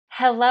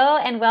Hello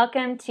and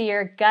welcome to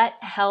your gut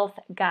health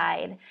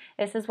guide.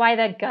 This is why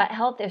the gut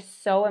health is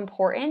so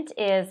important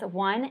is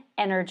one,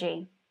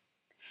 energy.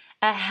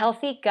 A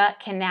healthy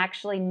gut can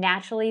actually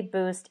naturally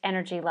boost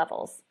energy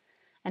levels.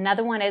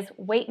 Another one is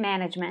weight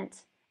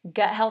management.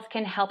 Gut health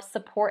can help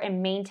support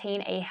and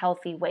maintain a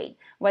healthy weight,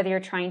 whether you're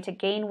trying to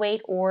gain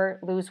weight or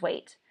lose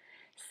weight.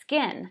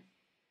 Skin.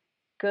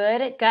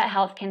 Good gut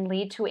health can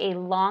lead to a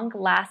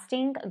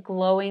long-lasting,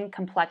 glowing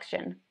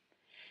complexion.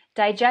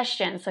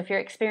 Digestion, so if you're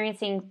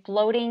experiencing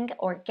bloating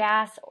or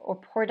gas or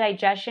poor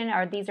digestion,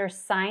 these are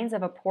signs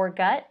of a poor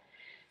gut.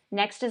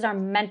 Next is our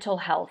mental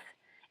health.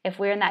 If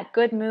we're in that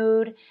good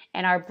mood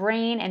and our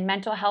brain and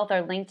mental health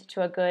are linked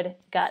to a good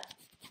gut.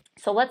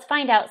 So let's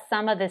find out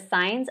some of the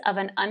signs of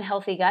an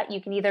unhealthy gut.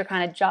 You can either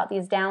kind of jot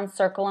these down,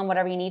 circle them,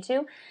 whatever you need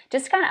to.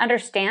 Just kind of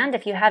understand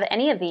if you have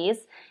any of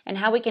these and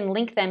how we can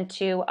link them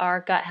to our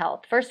gut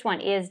health. First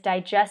one is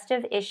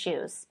digestive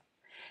issues.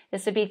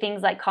 This would be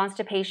things like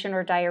constipation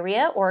or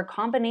diarrhea or a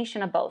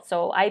combination of both.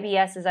 So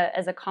IBS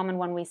is a common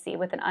one we see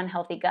with an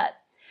unhealthy gut.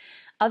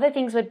 Other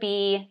things would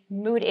be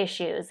mood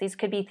issues. These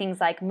could be things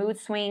like mood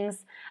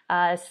swings,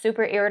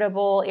 super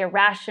irritable,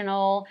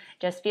 irrational,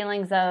 just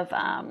feelings of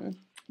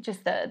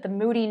just the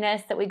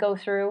moodiness that we go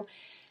through.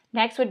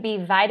 Next would be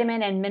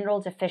vitamin and mineral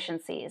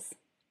deficiencies,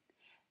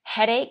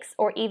 headaches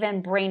or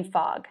even brain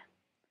fog,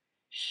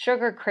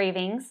 sugar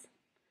cravings,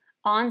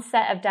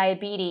 onset of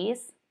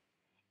diabetes,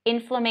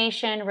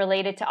 inflammation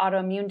related to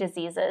autoimmune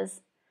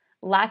diseases,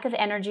 lack of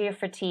energy or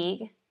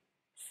fatigue,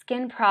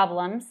 skin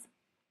problems,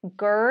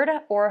 GERD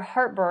or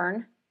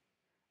heartburn,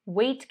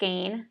 weight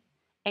gain,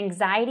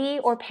 anxiety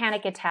or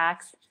panic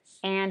attacks,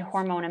 and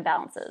hormone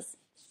imbalances.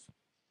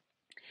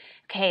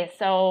 Okay,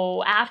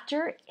 so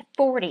after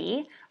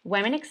 40,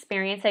 women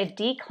experience a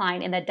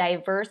decline in the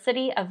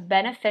diversity of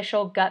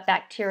beneficial gut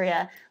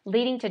bacteria,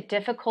 leading to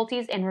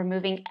difficulties in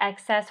removing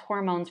excess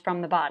hormones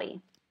from the body.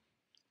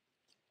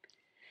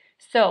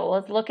 So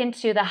let's look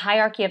into the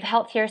hierarchy of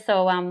health here.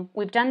 So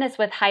we've done this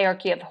with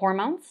hierarchy of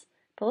hormones,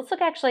 but let's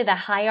look actually the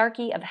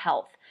hierarchy of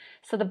health.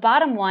 So the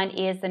bottom one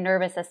is the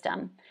nervous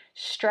system.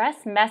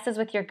 Stress messes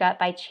with your gut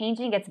by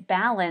changing its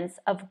balance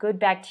of good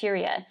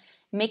bacteria,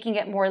 making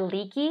it more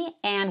leaky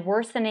and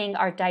worsening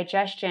our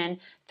digestion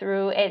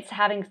through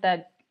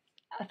the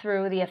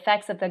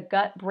effects of the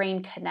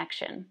gut-brain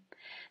connection.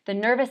 The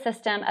nervous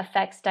system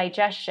affects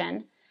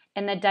digestion,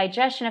 and the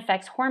digestion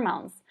affects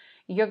hormones.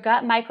 Your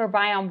gut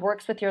microbiome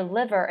works with your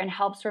liver and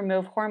helps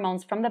remove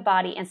hormones from the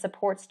body and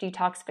supports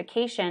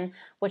detoxification,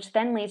 which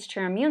then leads to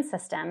your immune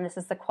system. This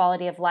is the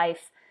quality of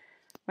life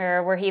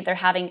where we're either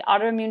having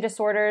autoimmune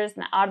disorders,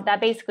 and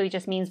that basically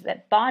just means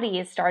that body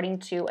is starting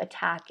to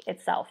attack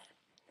itself.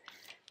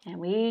 And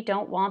we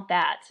don't want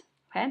that,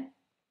 okay?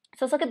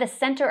 So let's look at the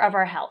center of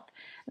our health.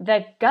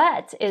 The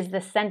gut is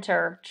the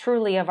center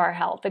truly of our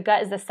health. The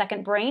gut is the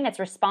second brain. It's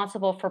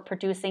responsible for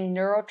producing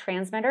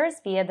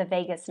neurotransmitters via the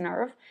vagus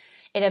nerve.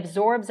 It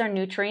absorbs our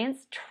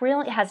nutrients,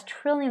 it has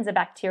trillions of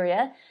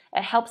bacteria,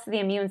 it helps the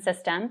immune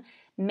system,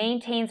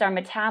 maintains our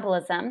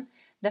metabolism,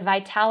 the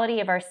vitality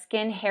of our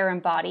skin, hair,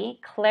 and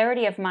body,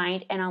 clarity of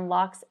mind, and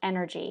unlocks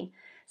energy.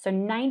 So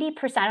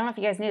 90%, I don't know if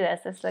you guys knew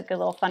this is a good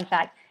little fun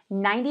fact,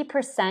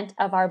 90%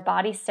 of our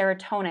body's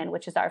serotonin,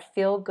 which is our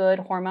feel-good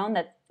hormone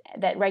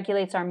that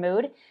regulates our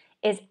mood,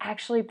 is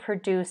actually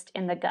produced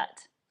in the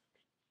gut.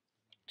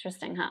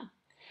 Interesting, huh?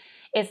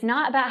 It's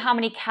not about how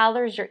many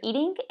calories you're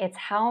eating, it's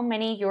how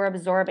many you're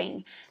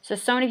absorbing. So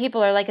many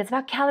people are like, it's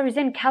about calories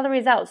in,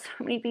 calories out. So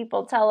many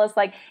people tell us,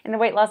 like in the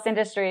weight loss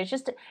industry,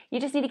 you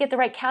just need to get the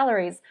right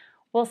calories.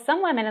 Well,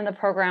 some women in the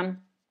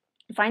program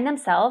find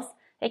themselves,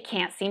 they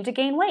can't seem to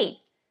gain weight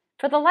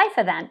for the life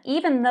of them,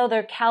 even though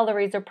their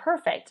calories are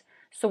perfect.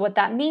 So what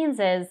that means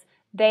is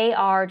they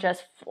are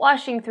just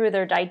flushing through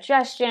their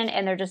digestion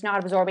and they're just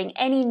not absorbing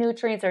any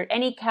nutrients or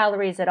any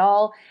calories at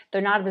all.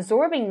 They're not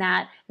absorbing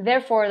that,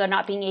 therefore they're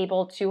not being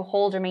able to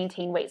hold or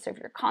maintain weight. So if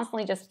you're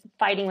constantly just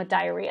fighting with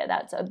diarrhea,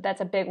 that's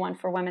a big one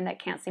for women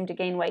that can't seem to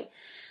gain weight.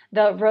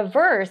 The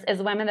reverse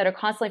is women that are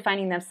constantly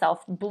finding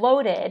themselves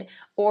bloated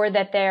or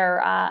that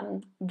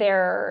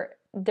their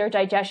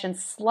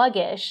digestion's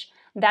sluggish.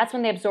 That's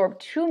when they absorb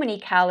too many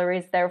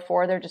calories,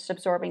 therefore they're just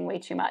absorbing way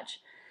too much.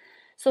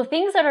 So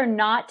things that are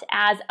not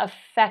as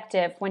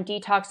effective when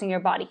detoxing your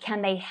body,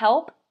 can they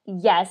help?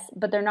 Yes,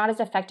 but they're not as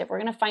effective.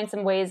 We're going to find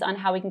some ways on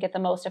how we can get the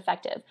most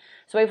effective.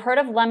 So we've heard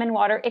of lemon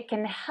water. It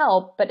can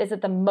help, but is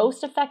it the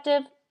most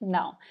effective?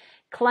 No.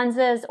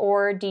 Cleanses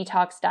or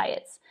detox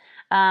diets.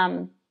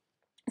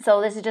 So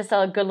this is just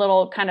a good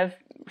little kind of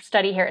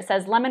study here. It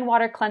says lemon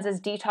water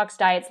cleanses detox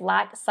diets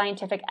lack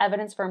scientific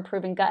evidence for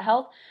improving gut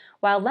health.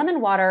 While lemon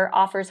water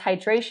offers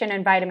hydration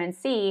and vitamin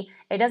C,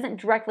 it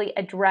doesn't directly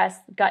address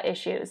gut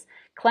issues.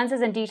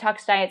 Cleanses and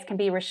detox diets can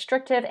be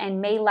restrictive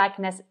and may lack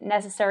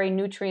necessary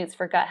nutrients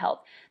for gut health.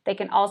 They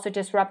can also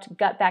disrupt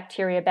gut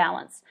bacteria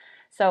balance.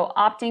 So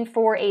opting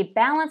for a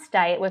balanced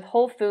diet with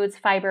whole foods,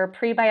 fiber,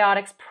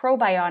 prebiotics,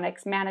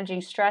 probiotics,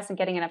 managing stress, and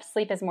getting enough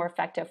sleep is more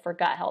effective for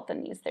gut health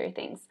than these three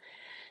things.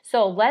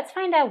 So let's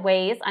find out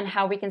ways on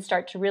how we can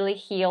start to really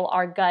heal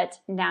our gut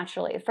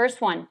naturally. The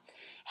first one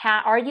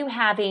Are you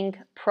having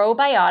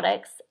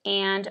probiotics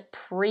and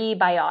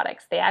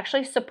prebiotics? They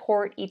actually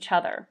support each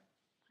other.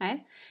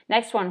 Okay.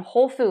 Next one,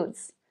 whole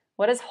foods.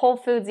 What does whole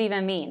foods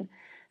even mean?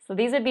 So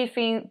these would be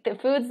the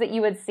foods that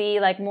you would see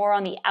like more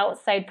on the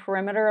outside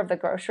perimeter of the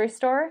grocery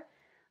store,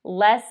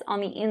 less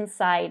on the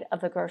inside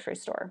of the grocery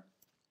store.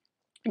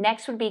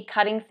 Next would be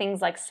cutting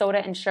things like soda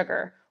and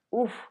sugar.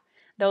 Oof,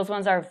 those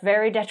ones are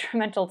very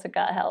detrimental to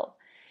gut health.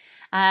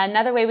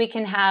 Another way we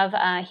can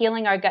have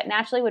healing our gut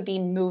naturally would be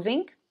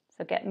moving.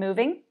 So get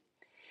moving.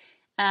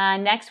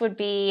 Next would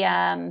be,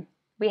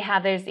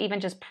 there's even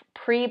just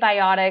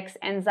prebiotics,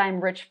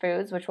 enzyme-rich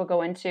foods, which we'll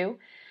go into.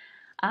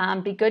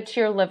 Be good to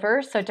your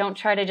liver, so don't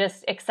try to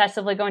just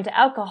excessively go into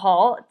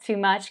alcohol. Too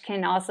much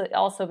can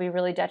also be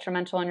really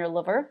detrimental on your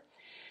liver.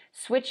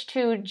 Switch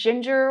to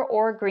ginger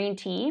or green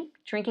tea,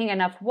 drinking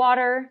enough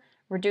water,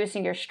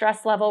 reducing your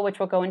stress level, which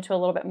we'll go into a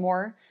little bit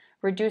more,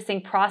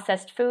 reducing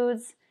processed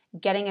foods,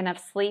 getting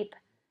enough sleep,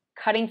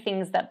 cutting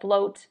things that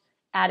bloat,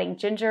 adding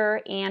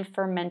ginger, and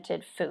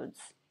fermented foods.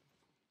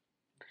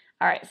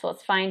 All right, so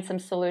let's find some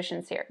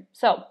solutions here.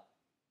 So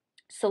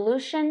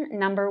solution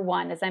number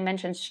one, as I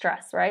mentioned,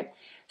 stress, right?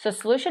 So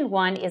solution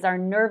one is our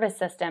nervous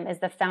system is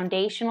the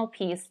foundational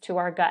piece to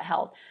our gut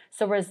health.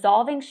 So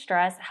resolving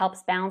stress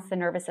helps balance the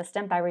nervous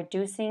system by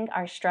reducing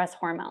our stress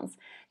hormones.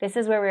 This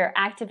is where we are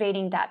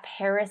activating that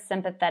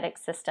parasympathetic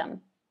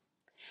system,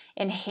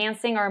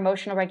 enhancing our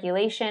emotional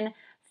regulation,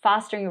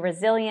 fostering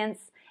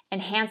resilience,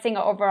 enhancing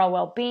our overall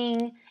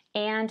well-being,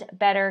 and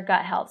better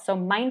gut health. So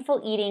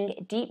mindful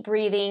eating, deep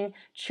breathing,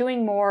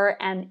 chewing more,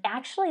 and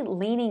actually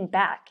leaning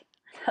back.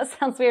 That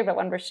sounds weird, but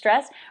when we're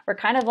stressed, we're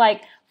kind of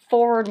like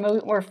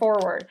we're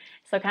forward.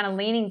 So kind of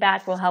leaning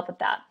back will help with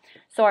that.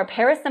 So our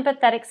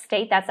parasympathetic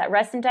state, that's at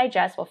rest and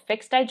digest, will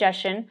fix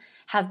digestion,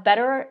 have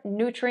better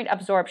nutrient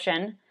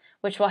absorption,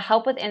 which will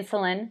help with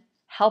insulin,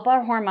 help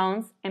our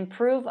hormones,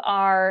 improve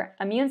our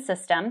immune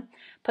system,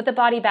 put the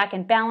body back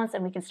in balance,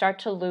 and we can start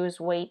to lose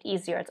weight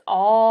easier. It's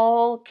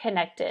all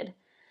connected.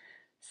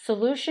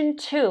 Solution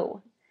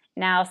two.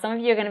 Now, some of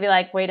you are going to be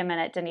like, wait a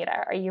minute,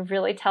 Danita, are you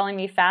really telling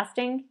me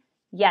fasting?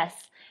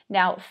 Yes.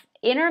 Now,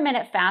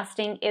 intermittent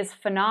fasting is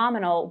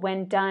phenomenal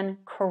when done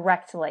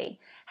correctly.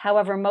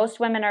 However, most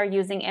women are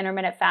using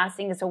intermittent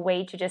fasting as a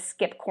way to just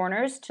skip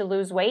corners to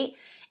lose weight.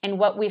 And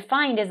what we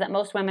find is that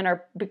most women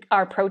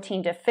are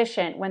protein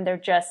deficient when they're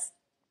just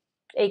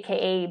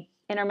AKA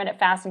intermittent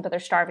fasting, but they're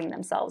starving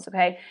themselves,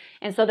 okay?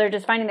 And so they're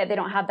just finding that they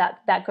don't have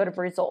that good of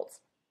results.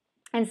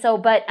 And so,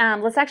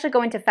 let's actually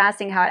go into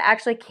fasting, how it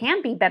actually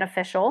can be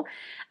beneficial.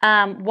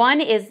 One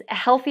is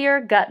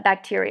healthier gut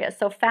bacteria.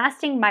 So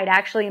fasting might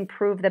actually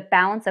improve the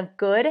balance of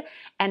good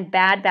and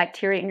bad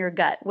bacteria in your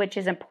gut, which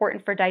is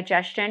important for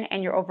digestion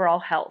and your overall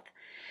health.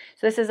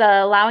 So this is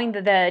allowing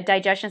the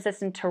digestion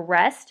system to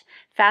rest.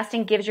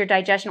 Fasting gives your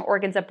digestion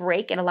organs a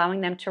break and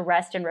allowing them to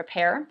rest and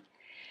repair.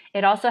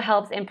 It also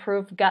helps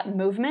improve gut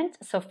movement.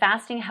 So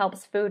fasting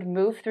helps food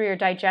move through your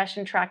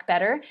digestion tract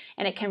better,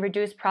 and it can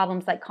reduce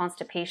problems like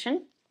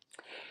constipation.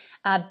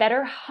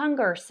 Better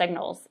hunger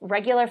signals.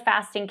 Regular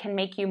fasting can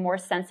make you more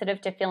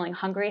sensitive to feeling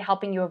hungry,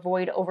 helping you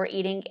avoid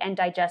overeating and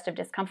digestive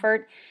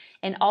discomfort,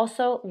 and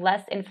also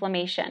less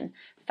inflammation.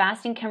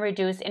 Fasting can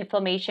reduce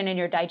inflammation in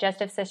your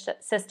digestive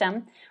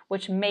system,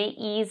 which may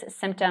ease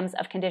symptoms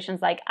of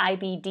conditions like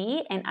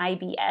IBD and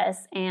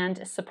IBS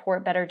and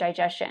support better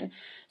digestion.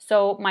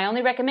 So my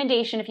only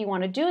recommendation, if you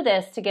want to do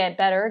this to get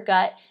better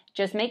gut,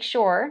 just make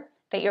sure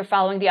that you're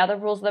following the other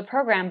rules of the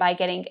program by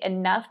getting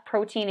enough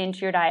protein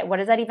into your diet. What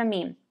does that even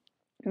mean?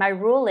 My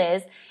rule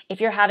is if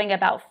you're having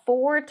about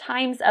 4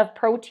 times of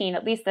protein,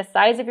 at least the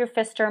size of your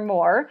fist or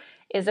more,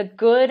 is a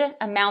good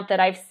amount that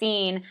I've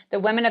seen the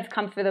women have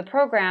come through the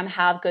program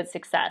have good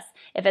success.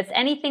 If it's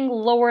anything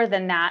lower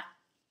than that,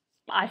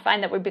 I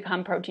find that we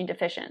become protein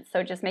deficient.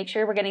 So just make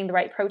sure we're getting the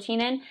right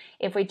protein in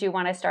if we do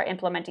want to start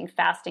implementing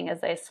fasting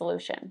as a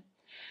solution.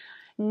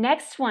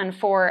 Next one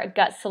for a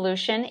gut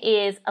solution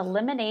is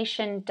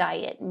elimination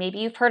diet. Maybe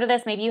you've heard of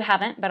this, maybe you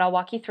haven't, but I'll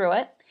walk you through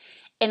it.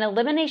 An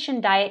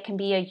elimination diet can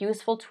be a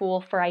useful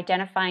tool for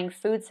identifying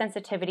food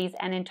sensitivities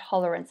and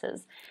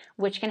intolerances,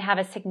 which can have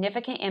a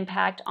significant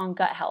impact on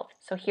gut health.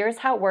 So here's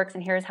how it works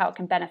and here's how it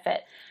can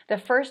benefit. The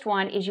first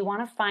one is you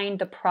want to find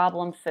the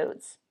problem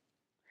foods,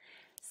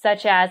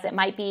 such as it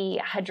might be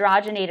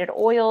hydrogenated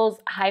oils,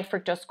 high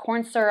fructose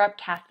corn syrup,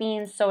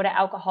 caffeine, soda,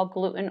 alcohol,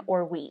 gluten,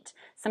 or wheat.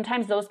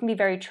 Sometimes those can be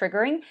very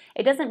triggering.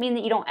 It doesn't mean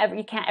that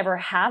you can't ever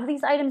have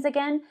these items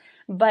again,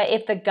 but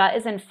if the gut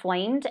is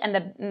inflamed and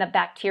the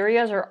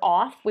bacteria are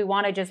off, we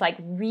want to just like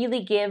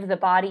really give the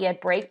body a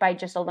break by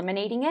just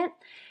eliminating it.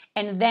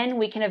 And then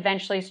we can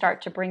eventually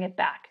start to bring it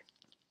back.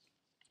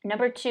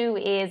 Number 2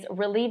 is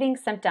relieving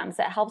symptoms.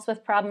 That helps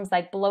with problems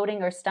like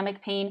bloating or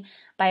stomach pain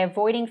by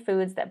avoiding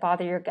foods that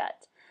bother your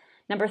gut.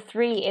 Number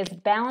 3 is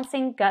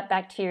balancing gut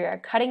bacteria.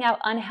 Cutting out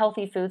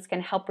unhealthy foods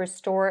can help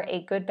restore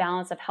a good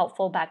balance of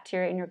helpful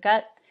bacteria in your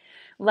gut.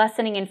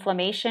 Lessening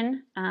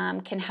inflammation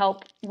can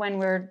help when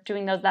we're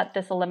doing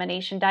this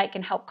elimination diet,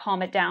 can help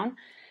calm it down.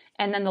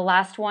 And then the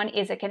last one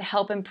is it can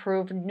help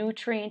improve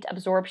nutrient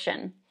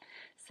absorption.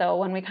 So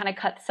when we kind of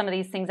cut some of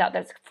these things out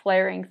that's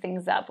flaring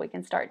things up, we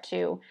can start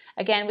to,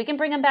 again, we can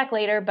bring them back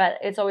later, but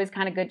it's always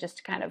kind of good just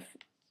to kind of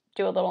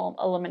do a little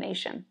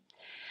elimination.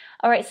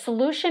 All right,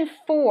 solution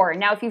 4.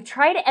 Now, if you've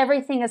tried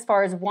everything as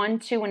far as 1,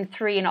 2, and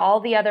 3 and all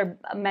the other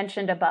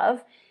mentioned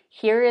above,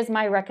 here is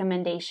my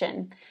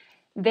recommendation.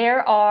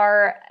 There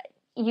are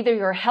either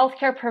your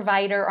healthcare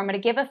provider, or I'm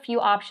going to give a few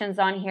options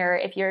on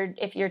here.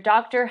 If your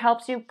doctor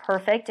helps you,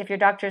 perfect. If your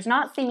doctor is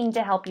not seeming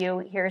to help you,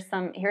 here's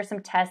some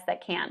tests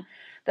that can.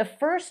 The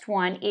first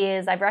one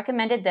is, I've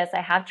recommended this.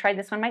 I have tried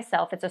this one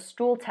myself. It's a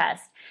stool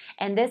test,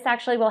 and this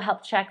actually will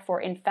help check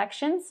for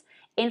infections,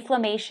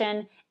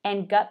 inflammation,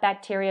 and gut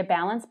bacteria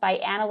balance by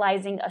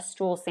analyzing a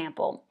stool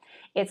sample.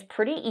 It's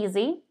pretty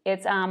easy.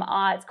 It's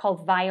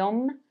called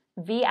Viome,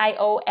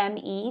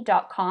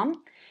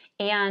 Viome.com.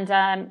 And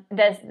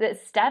the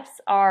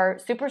steps are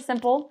super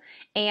simple,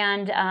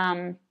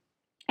 and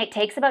it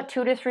takes about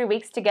 2 to 3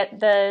 weeks to get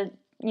the,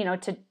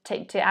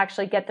 to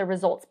actually get the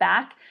results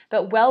back,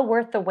 but well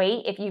worth the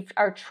wait if you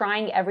are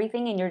trying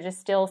everything and you're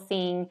just still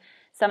seeing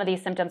some of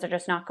these symptoms are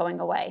just not going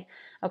away.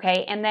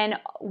 Okay, and then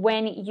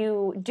when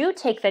you do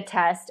take the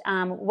test,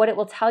 what it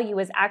will tell you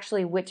is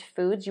actually which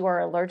foods you are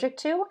allergic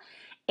to,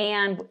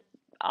 and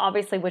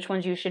obviously which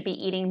ones you should be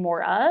eating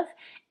more of.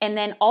 And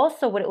then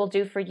also what it will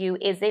do for you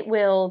is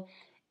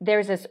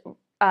there's this,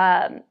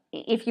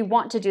 if you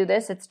want to do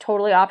this, it's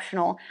totally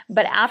optional,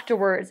 but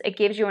afterwards it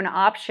gives you an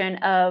option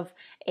of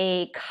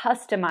a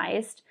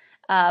customized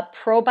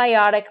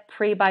probiotic,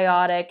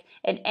 prebiotic,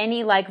 and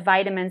any like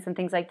vitamins and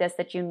things like this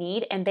that you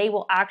need, and they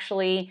will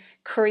actually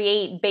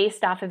create,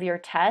 based off of your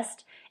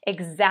test,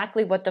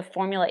 exactly what the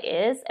formula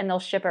is, and they'll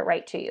ship it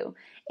right to you.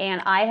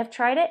 And I have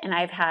tried it, and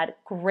I've had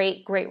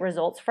great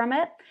results from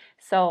it.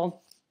 So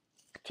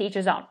to each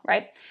his own,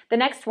 right? The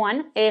next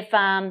one, if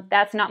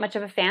that's not much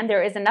of a fan,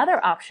 there is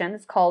another option.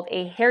 It's called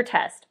a hair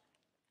test.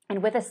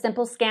 And with a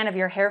simple scan of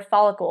your hair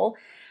follicle,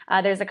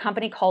 there's a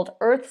company called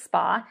Earth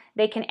Spa.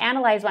 They can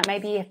analyze what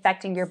might be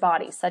affecting your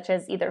body, such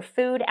as either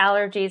food,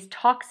 allergies,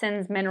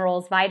 toxins,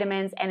 minerals,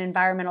 vitamins, and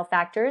environmental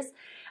factors.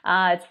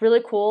 It's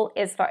really cool,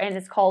 and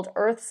it's called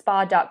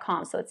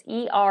earthspa.com. So it's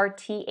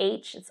ERTH,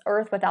 it's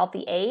Earth without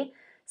the A,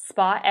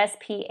 spa,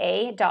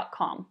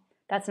 SPA.com.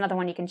 That's another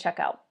one you can check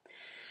out.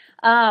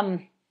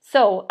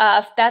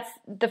 That's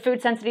the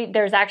food sensitivity.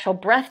 There's actual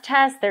breath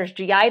tests, there's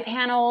GI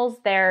panels,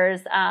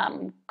 there's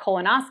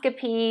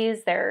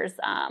colonoscopies, there's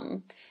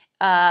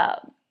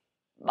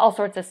all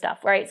sorts of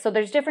stuff, right? So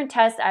there's different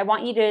tests. I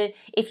want you to,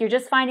 if you're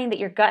just finding that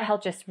your gut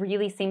health just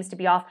really seems to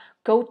be off,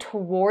 go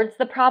towards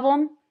the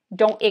problem.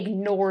 Don't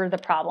ignore the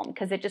problem,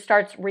 because it just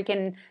starts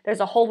wreaking,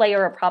 there's a whole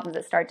layer of problems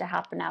that start to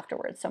happen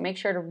afterwards. So make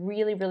sure to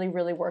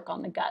really work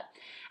on the gut.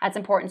 That's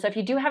important. So if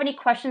you do have any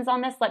questions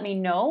on this, let me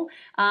know.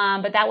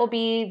 But that will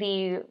be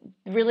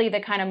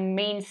the kind of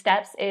main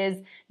steps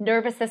is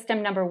nervous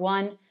system, number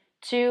 1,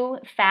 2,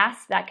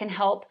 fast, that can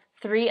help,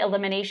 3,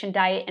 elimination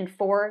diet, and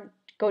 4,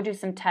 go do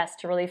some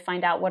tests to really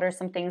find out what are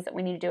some things that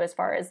we need to do as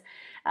far as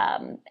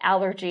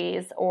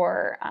allergies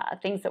or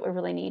things that we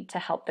really need to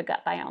help the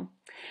gut biome.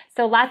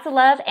 So lots of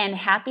love and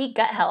happy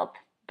gut health.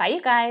 Bye,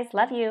 you guys.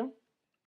 Love you.